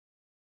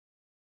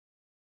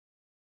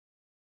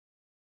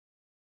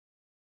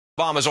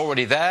Obama's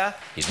already there.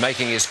 He's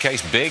making his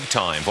case big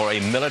time for a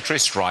military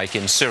strike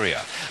in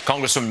Syria.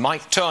 Congressman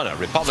Mike Turner,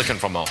 Republican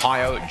from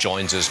Ohio,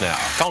 joins us now.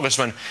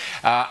 Congressman,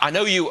 I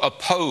know you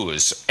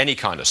oppose any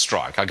kind of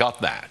strike. I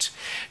got that.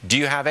 Do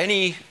you have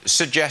any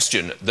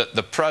suggestion that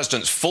the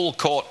president's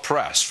full-court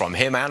press from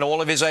him and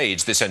all of his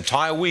aides this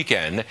entire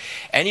weekend,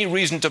 any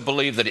reason to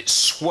believe that it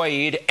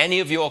swayed any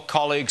of your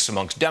colleagues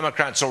amongst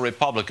Democrats or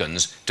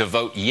Republicans to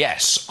vote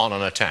yes on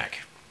an attack?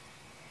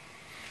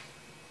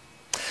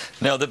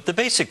 No, the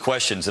basic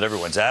questions that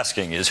everyone's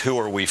asking is, who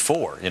are we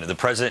for? You know, the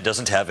president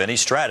doesn't have any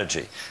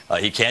strategy.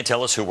 He can't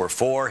tell us who we're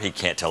for. He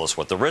can't tell us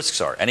what the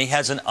risks are. And he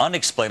has an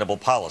unexplainable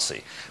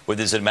policy with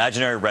his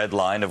imaginary red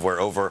line of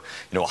where over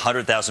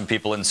 100,000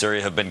 people in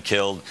Syria have been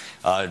killed.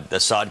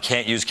 Assad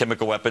can't use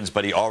chemical weapons,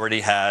 but he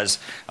already has.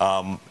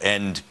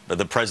 And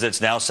the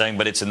president's now saying,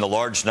 but it's in the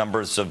large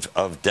numbers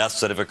of deaths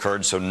that have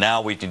occurred, so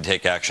now we can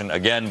take action.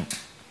 Again,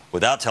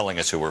 without telling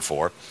us who we're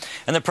for.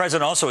 And the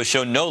president also has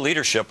shown no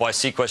leadership why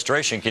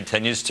sequestration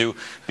continues to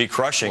be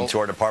crushing to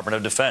our Department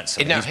of Defense.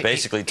 I mean, he's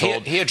basically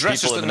told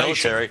people in the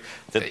military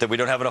that we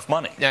don't have enough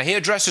money. Now, he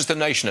addresses the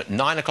nation at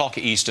 9 o'clock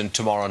Eastern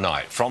tomorrow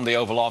night from the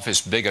Oval Office,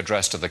 big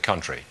address to the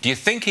country. Do you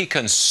think he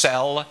can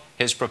sell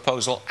his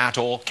proposal at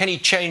all? Can he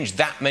change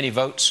that many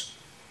votes?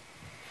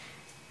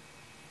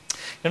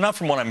 Not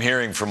from what I'm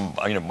hearing from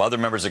other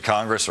members of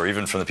Congress or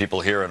even from the people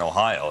here in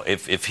Ohio.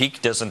 If he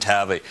doesn't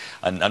have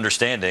an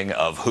understanding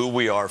of who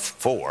we are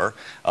for,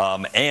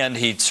 and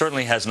he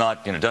certainly has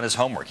not done his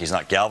homework, he's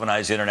not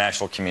galvanized the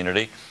international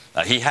community.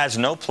 He has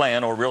no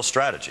plan or real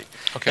strategy.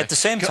 Okay. At the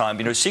same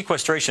time,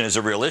 sequestration is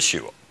a real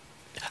issue.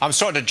 I'm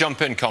sorry to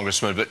jump in,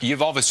 Congressman, but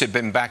you've obviously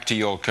been back to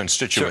your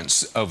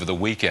constituents over the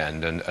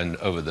weekend and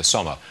over the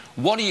summer.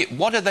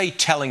 What are they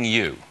telling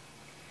you?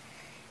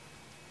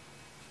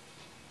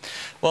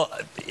 Well,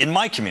 in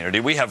my community,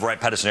 we have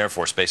Wright-Patterson Air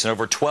Force Base, and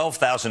over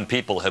 12,000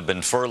 people have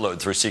been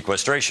furloughed through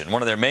sequestration.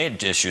 One of their main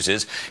issues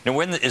is,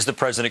 when is the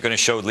president going to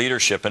show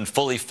leadership in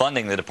fully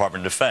funding the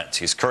Department of Defense?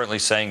 He's currently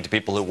saying to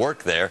people who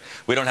work there,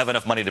 we don't have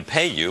enough money to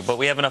pay you, but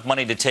we have enough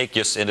money to take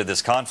us into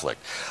this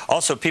conflict.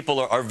 Also, people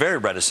are very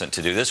reticent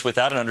to do this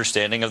without an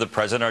understanding of the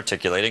president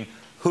articulating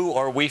who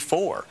are we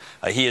for.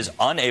 He is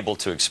unable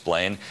to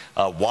explain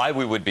why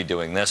we would be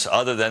doing this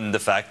other than the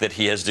fact that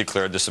he has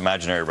declared this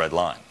imaginary red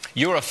line.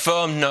 You're a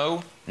firm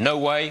no, no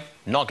way,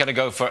 not going to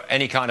go for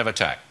any kind of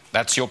attack.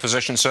 That's your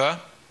position, sir?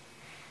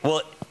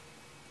 Well,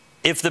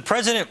 if the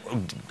president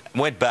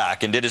went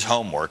back and did his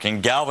homework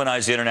and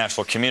galvanized the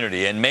international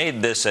community and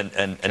made this an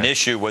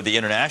issue where the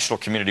international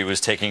community was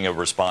taking a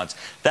response,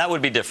 that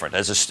would be different.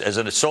 As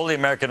a solely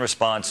American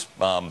response,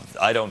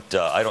 I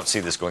don't see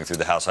this going through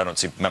the House. I don't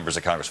see members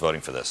of Congress voting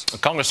for this.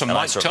 Congressman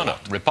Mike Turner,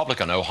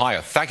 Republican,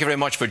 Ohio, thank you very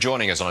much for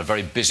joining us on a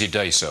very busy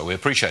day, sir. We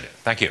appreciate it.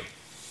 Thank you.